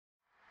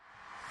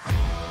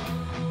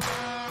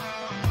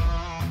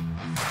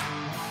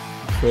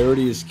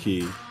Clarity is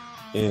key,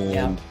 Yeah.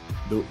 and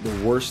the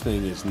worst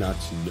thing is not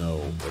to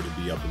know or to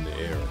be up in the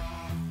air.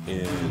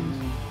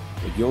 And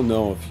like, you'll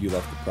know if you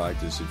left the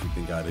practice if you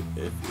think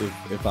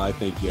if I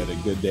think you had a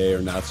good day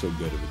or not so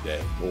good of a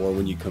day, or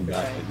when you come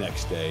back the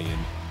next day. And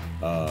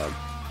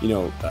you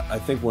know, I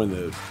think one of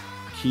the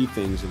key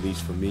things, at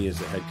least for me as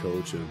the head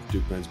coach of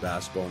Duke men's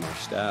basketball and our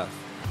staff,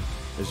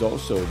 is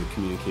also the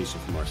communication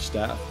from our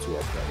staff to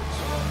our players.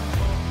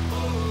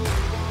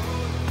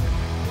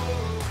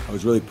 I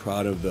was really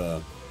proud of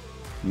the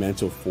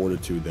mental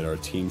fortitude that our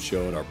team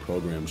showed, our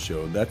program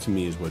showed. That to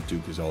me is what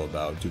Duke is all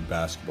about. Duke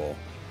basketball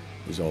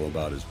is all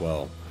about as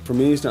well. For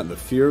me, it's not the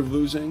fear of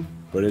losing,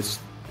 but it's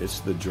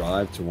the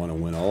drive to want to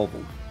win all of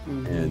them.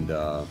 And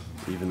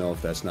even though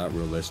if that's not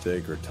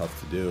realistic or tough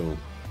to do,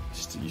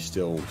 you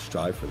still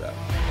strive for that.